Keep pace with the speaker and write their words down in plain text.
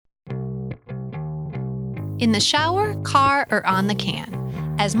in the shower, car, or on the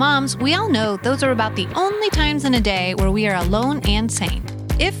can. As moms, we all know those are about the only times in a day where we are alone and sane,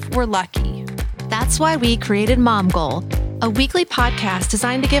 if we're lucky. That's why we created Mom Goal, a weekly podcast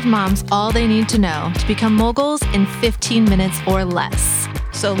designed to give moms all they need to know to become moguls in 15 minutes or less.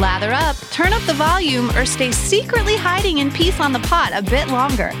 So lather up, turn up the volume, or stay secretly hiding in peace on the pot a bit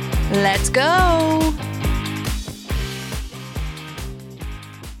longer. Let's go!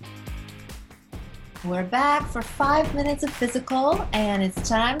 We're back for 5 minutes of physical, and it's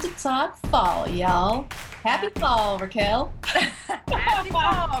time to talk fall, y'all. Happy fall, Raquel. Happy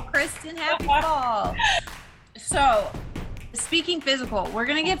fall, Kristen. Happy fall. So, speaking physical, we're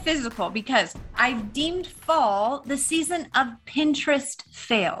going to get physical because I've deemed fall the season of Pinterest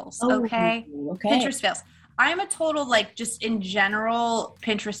fails, okay? Pinterest fails. I'm a total, just in general,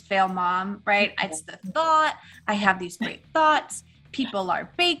 Pinterest fail mom, right? It's the thought. I have these great thoughts. People are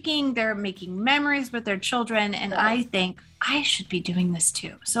baking, they're making memories with their children, and I think I should be doing this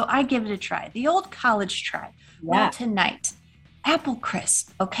too. So I give it a try. The old college try. Yeah. Well, tonight, apple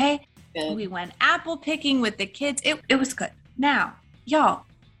crisp, okay? Good. We went apple picking with the kids. It was good. Now, y'all,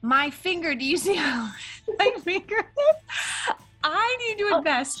 my finger, do you see how my finger is? I need to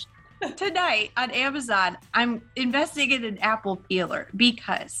invest tonight on Amazon. I'm investing in an apple peeler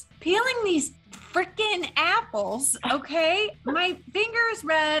because peeling these freaking apples, okay? My finger is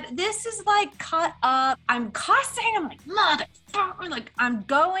red. This is cut up. I'm cussing. I'm motherfucker. I'm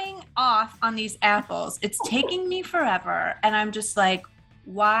going off on these apples. It's taking me forever. And I'm just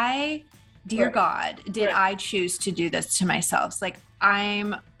why, dear God, did I choose to do this to myself?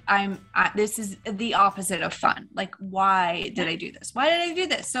 This is the opposite of fun. Why did I do this? Why did I do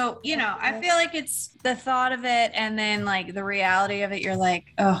this? So, I feel like it's the thought of it and then the reality of it. You're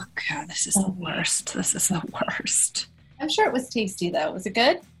oh God, this is the worst. This is the worst. I'm sure it was tasty though. Was it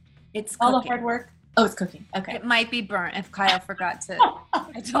good? It's all the hard work. Oh, it's cooking. Okay. It might be burnt if Kyle forgot to.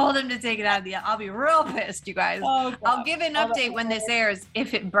 I told him to take it out of the. I'll be real pissed, you guys. Oh, I'll give an update when this airs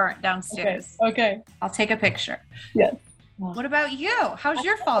if it burnt downstairs. Okay. I'll take a picture. Yes. What about you? How's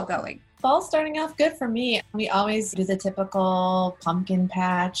your fall going? Fall's starting off good for me. We always do the typical pumpkin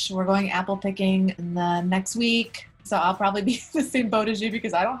patch. We're going apple picking in the next week. So I'll probably be in the same boat as you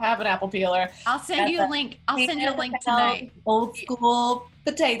because I don't have an apple peeler. I'll send you a link. I'll send you a link tonight. Old school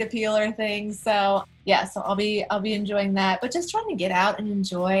potato peeler thing. So yeah, so I'll be enjoying that. But just trying to get out and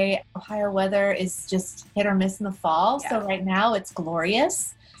enjoy. Ohio weather is just hit or miss in the fall. Yeah. So right now it's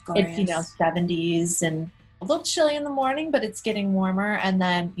glorious. It's 70s and a little chilly in the morning, but it's getting warmer. And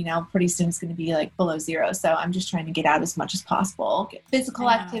then, pretty soon it's going to be below zero. So I'm just trying to get out as much as possible, get physical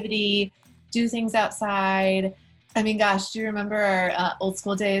activity, do things outside. I mean, gosh, do you remember our old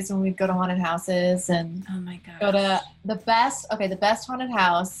school days when we'd go to haunted houses and go to the best haunted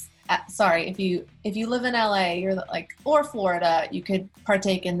house? If you live in LA, you're or Florida, you could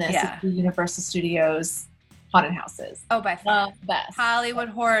partake in this. Yeah. The Universal Studios haunted houses. Oh, by far. Best. Hollywood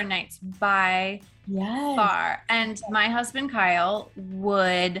Horror Nights by far. And my husband Kyle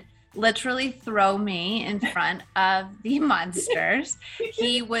would literally throw me in front of the monsters.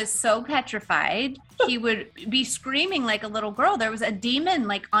 He was so petrified. He would be screaming like a little girl. There was a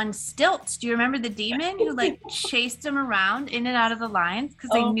demon on stilts. Do you remember the demon who chased him around in and out of the lines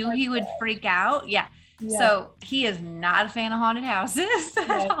because they knew he would freak out? Yeah. Yeah. So he is not a fan of haunted houses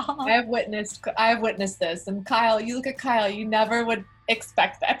at all. I have witnessed this. And Kyle, you look at Kyle, you never would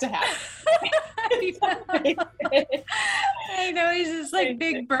expect that to happen. I know, he's just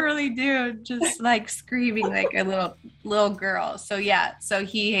big burly dude, just screaming like a little girl. So yeah, so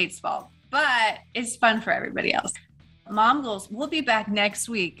he hates fall, but it's fun for everybody else. Mom Goals, we'll be back next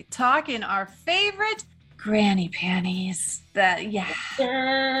week talking our favorite granny panties. Yeah.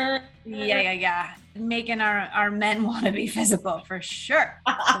 Making our men want to be physical for sure.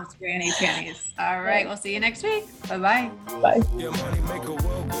 Those granny panties. All right. We'll see you next week. Bye-bye. Bye.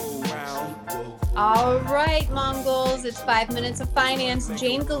 All right, Mom Goals. It's 5 minutes of finance.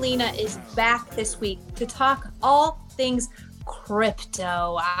 Jane Galena is back this week to talk all things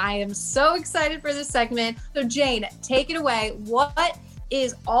crypto. I am so excited for this segment. So Jane, take it away. What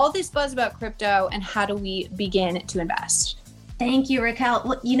is all this buzz about crypto and how do we begin to invest? Thank you, Raquel.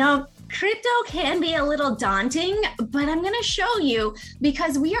 Well, crypto can be a little daunting, but I'm going to show you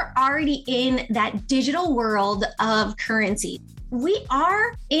because we are already in that digital world of currency. We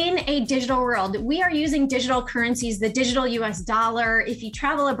are in a digital world. We are using digital currencies, the digital US dollar. If you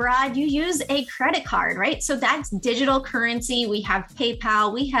travel abroad, you use a credit card, right? So that's digital currency. We have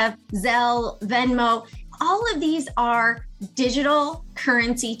PayPal, we have Zelle, Venmo. All of these are digital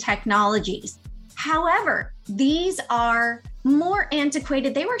currency technologies. However, these are more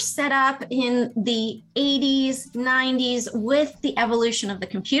antiquated. They were set up in the 80s, 90s with the evolution of the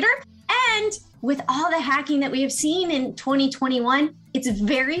computer. And with all the hacking that we have seen in 2021, it's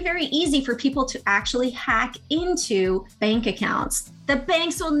very, very easy for people to actually hack into bank accounts. The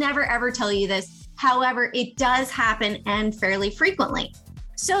banks will never, ever tell you this. However, it does happen and fairly frequently.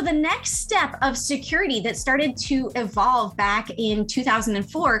 So the next step of security that started to evolve back in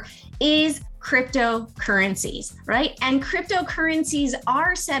 2004 is cryptocurrencies, right? And cryptocurrencies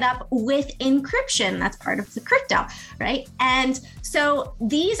are set up with encryption. That's part of the crypto, right? And so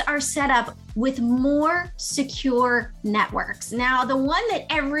these are set up with more secure networks. Now, the one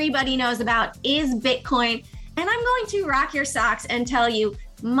that everybody knows about is Bitcoin. And I'm going to rock your socks and tell you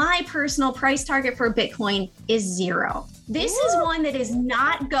my personal price target for Bitcoin is 0. This is one that is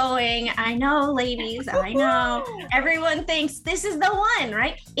not going. I know, ladies, I know. Everyone thinks this is the one,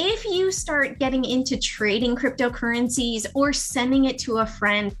 right? If you start getting into trading cryptocurrencies or sending it to a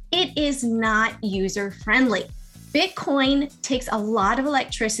friend, it is not user friendly. Bitcoin takes a lot of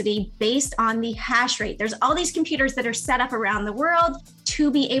electricity based on the hash rate. There's all these computers that are set up around the world to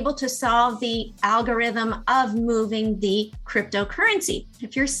be able to solve the algorithm of moving the cryptocurrency.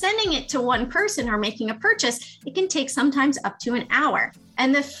 If you're sending it to one person or making a purchase, it can take sometimes up to an hour.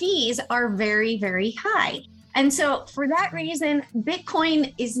 And the fees are very, very high. And so for that reason,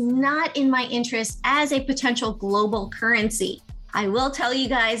 Bitcoin is not in my interest as a potential global currency. I will tell you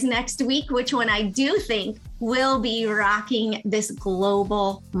guys next week which one I do think will be rocking this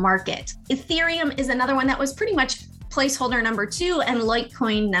global market. Ethereum is another one that was pretty much placeholder number 2 and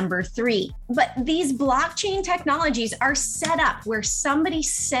Litecoin number 3. But these blockchain technologies are set up where somebody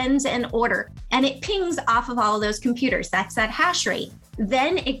sends an order and it pings off of all of those computers. That's that hash rate.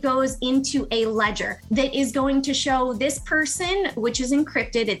 Then it goes into a ledger that is going to show this person, which is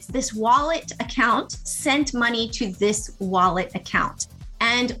encrypted. It's this wallet account sent money to this wallet account.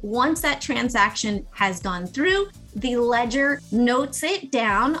 And once that transaction has gone through, the ledger notes it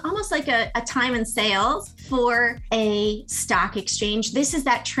down, almost like a time and sales for a stock exchange. This is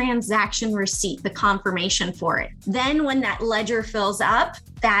that transaction receipt, the confirmation for it. Then when that ledger fills up,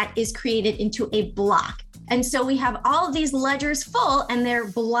 that is created into a block. And so we have all of these ledgers full and they're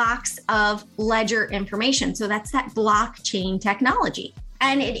blocks of ledger information. So that's that blockchain technology.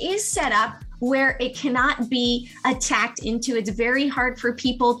 And it is set up where it cannot be attacked into. It's very hard for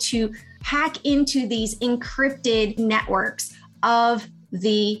people to hack into these encrypted networks of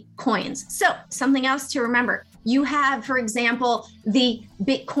the coins. So something else to remember. You have, for example, the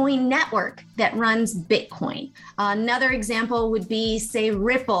Bitcoin network that runs Bitcoin. Another example would be, say,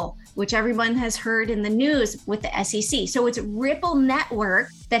 Ripple, which everyone has heard in the news with the SEC. So it's Ripple network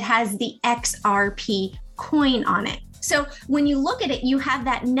that has the XRP coin on it. So when you look at it, you have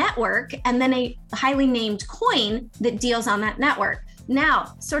that network and then a highly named coin that deals on that network.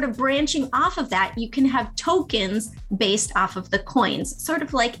 Now, sort of branching off of that, you can have tokens based off of the coins, sort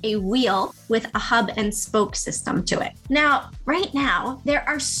of like a wheel with a hub and spoke system to it. Now, right now, there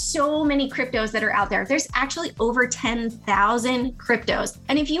are so many cryptos that are out there. There's actually over 10,000 cryptos.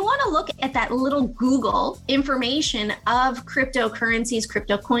 And if you want to look at that little Google information of cryptocurrencies,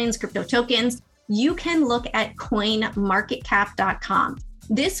 crypto coins, crypto tokens, you can look at coinmarketcap.com.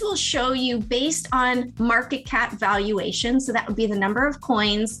 This will show you based on market cap valuation. So that would be the number of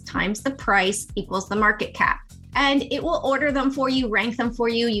coins times the price equals the market cap. And it will order them for you, rank them for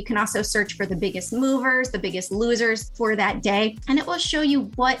you. You can also search for the biggest movers, the biggest losers for that day. And it will show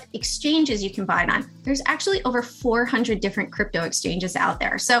you what exchanges you can buy it on. There's actually over 400 different crypto exchanges out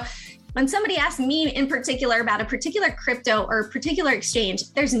there. So when somebody asks me in particular about a particular crypto or a particular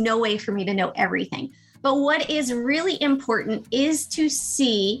exchange, there's no way for me to know everything. But what is really important is to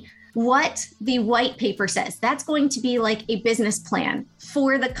see what the white paper says. That's going to be like a business plan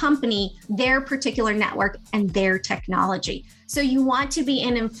for the company, their particular network, and their technology. So you want to be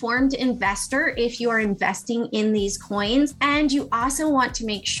an informed investor if you are investing in these coins. And you also want to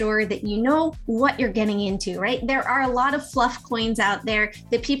make sure that you know what you're getting into, right? There are a lot of fluff coins out there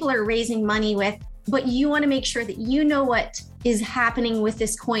that people are raising money with, but you want to make sure that you know what is happening with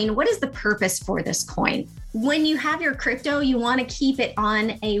this coin. What is the purpose for this coin? When you have your crypto, you want to keep it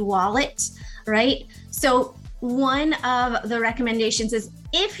on a wallet, right? So one of the recommendations is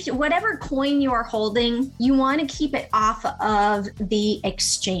if whatever coin you are holding, you want to keep it off of the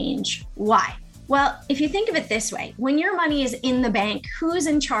exchange. Why? Well, if you think of it this way, when your money is in the bank, who's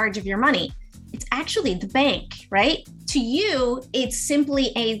in charge of your money? It's actually the bank, right? To you, it's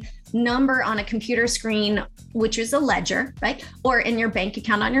simply a number on a computer screen, which is a ledger, right? Or in your bank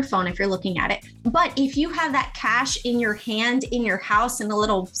account on your phone if you're looking at it. But if you have that cash in your hand, in your house, in a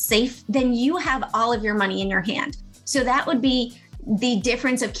little safe, then you have all of your money in your hand. So that would be the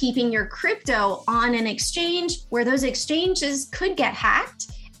difference of keeping your crypto on an exchange where those exchanges could get hacked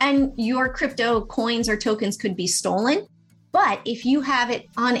and your crypto coins or tokens could be stolen. But if you have it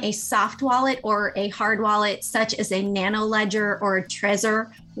on a soft wallet or a hard wallet, such as a Nano Ledger or a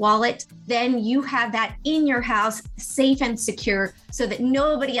Trezor wallet, then you have that in your house, safe and secure, so that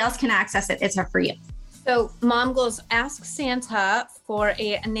nobody else can access it except for you. So Mom Goals, ask Santa for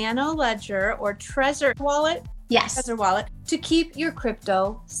a Nano Ledger or Trezor wallet. Yes. Trezor wallet to keep your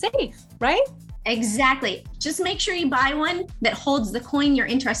crypto safe, right? Exactly. Just make sure you buy one that holds the coin you're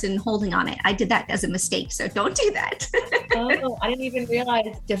interested in holding on it. I did that as a mistake, so don't do that. Oh, I didn't even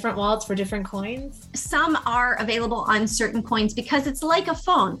realize different wallets for different coins. Some are available on certain coins because it's like a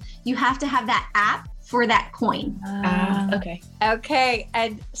phone. You have to have that app for that coin. Okay. Okay,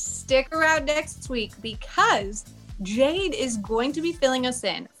 and stick around next week because Jade is going to be filling us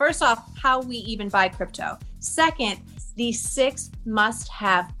in. First off, how we even buy crypto. Second, the 6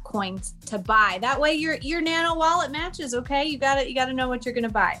 must-have coins to buy. That way your Nano wallet matches, okay? You gotta know what you're gonna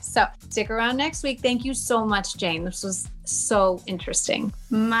buy. So stick around next week. Thank you so much, Jane. This was so interesting.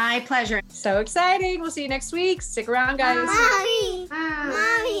 My pleasure. So exciting. We'll see you next week. Stick around, guys.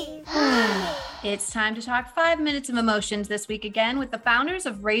 Mommy. It's time to talk 5 minutes of emotions this week again with the founders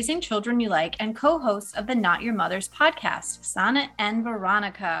of Raising Children You Like and co-hosts of the Not Your Mother's podcast, Sana and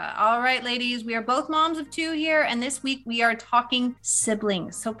Veronica. All right, ladies, we are both moms of 2 here, and this week we are talking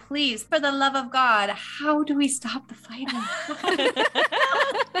siblings. So please, for the love of God, how do we stop the fighting?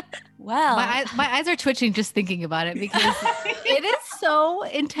 Well, my eyes are twitching just thinking about it because it is so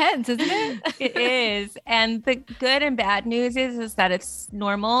intense, isn't it? it is. And the good and bad news is that it's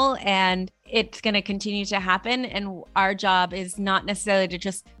normal and it's going to continue to happen. And our job is not necessarily to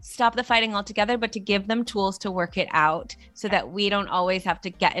just stop the fighting altogether, but to give them tools to work it out so that we don't always have to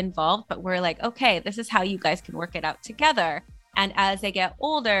get involved. But we're like, okay, this is how you guys can work it out together. And as they get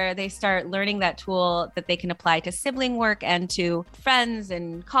older, they start learning that tool that they can apply to sibling work and to friends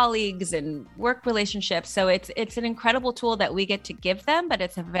and colleagues and work relationships. So it's an incredible tool that we get to give them, but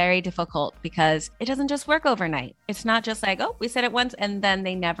it's very difficult because it doesn't just work overnight. It's not just like, oh, we said it once and then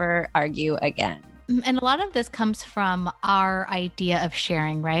they never argue again. And a lot of this comes from our idea of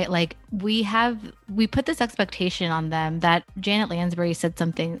sharing, right? Like we put this expectation on them that Janet Lansbury said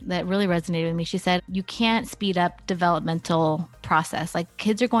something that really resonated with me. She said, you can't speed up developmental process. Like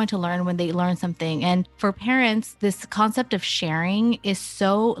kids are going to learn when they learn something. And for parents, this concept of sharing is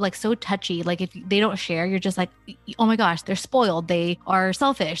so touchy. Like if they don't share, you're just like, oh my gosh, they're spoiled. They are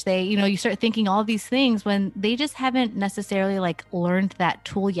selfish. You start thinking all of these things when they just haven't necessarily like learned that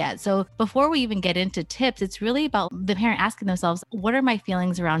tool yet. So before we even get into tips, it's really about the parent asking themselves, what are my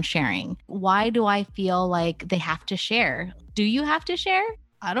feelings around sharing? Why do I feel like they have to share? Do you have to share?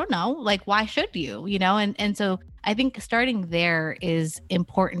 I don't know. Like, why should you? And so I think starting there is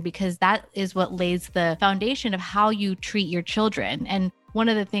important because that is what lays the foundation of how you treat your children. And one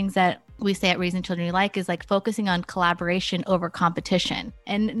of the things that we say at Raising Children You Like is like focusing on collaboration over competition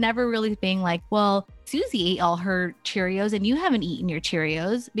and never really being like, well, Susie ate all her Cheerios and you haven't eaten your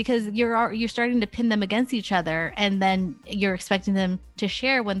Cheerios, because you're starting to pin them against each other and then you're expecting them to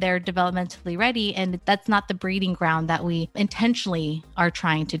share when they're developmentally ready. And that's not the breeding ground that we intentionally are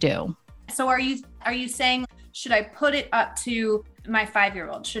trying to do. So are you saying, should I put it up to my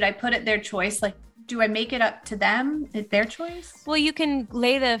 5-year-old? Should I put it their choice? Like, do I make it up to them? Is their choice? Well, you can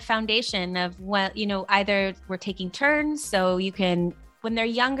lay the foundation of either we're taking turns. So you can, when they're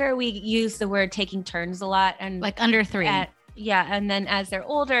younger, we use the word taking turns a lot. And like under 3. And then as they're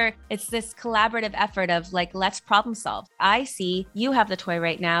older, it's this collaborative effort of like, let's problem solve. I see you have the toy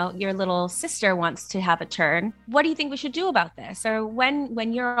right now. Your little sister wants to have a turn. What do you think we should do about this? Or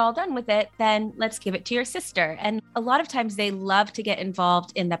when you're all done with it, then let's give it to your sister. And a lot of times they love to get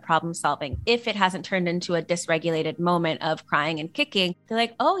involved in the problem solving. If it hasn't turned into a dysregulated moment of crying and kicking, they're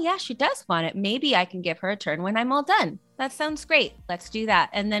like, oh yeah, she does want it. Maybe I can give her a turn when I'm all done. That sounds great. Let's do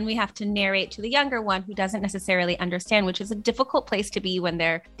that. And then we have to narrate to the younger one who doesn't necessarily understand, which is a difficult place to be when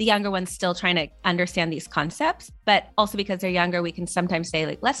the younger one's still trying to understand these concepts. But also because they're younger, we can sometimes say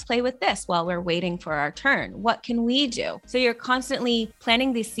like, let's play with this while we're waiting for our turn. What can we do? So you're constantly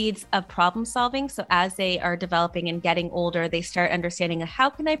planting these seeds of problem solving. So as they are developing and getting older, they start understanding,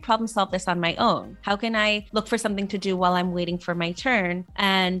 how can I problem solve this on my own? How can I look for something to do while I'm waiting for my turn?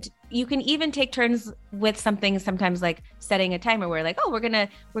 And you can even take turns with something, sometimes like setting a timer where like, oh, we're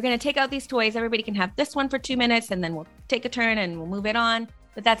gonna take out these toys. Everybody can have this one for 2 minutes and then we'll take a turn and we'll move it on.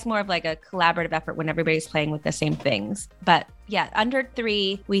 But that's more of like a collaborative effort when everybody's playing with the same things. But yeah, under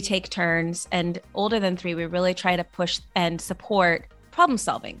 3, we take turns, and older than 3, we really try to push and support problem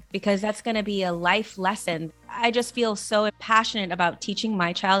solving, because that's going to be a life lesson. I just feel so passionate about teaching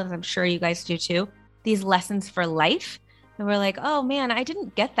my child, as I'm sure you guys do too, these lessons for life. And we're like, oh man, I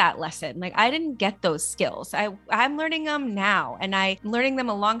didn't get that lesson. Like I didn't get those skills. I'm learning them now, and I'm learning them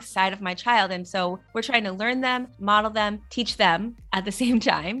alongside of my child. And so we're trying to learn them, model them, teach them at the same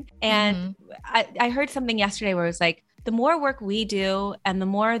time. And I heard something yesterday where it was like, the more work we do and the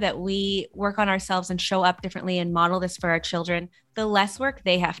more that we work on ourselves and show up differently and model this for our children, the less work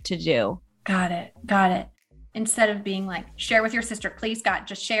they have to do. Got it. Instead of being like, share with your sister, please, God,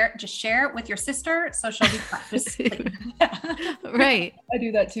 just share it with your sister so she'll be fine. Right. I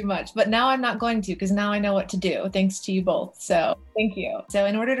do that too much, but now I'm not going to, because now I know what to do, thanks to you both. So thank you. So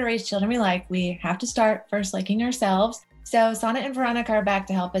in order to raise children we like, we have to start first liking ourselves. So Sonnet and Veronica are back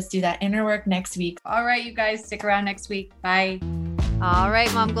to help us do that inner work next week. All right, you guys, stick around next week. Bye. All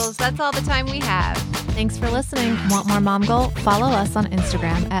right, Mom Goals, that's all the time we have. Thanks for listening. Want more Mom Goal? Follow us on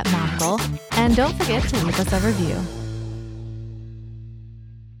Instagram at Mom Goal. And don't forget to leave us a review.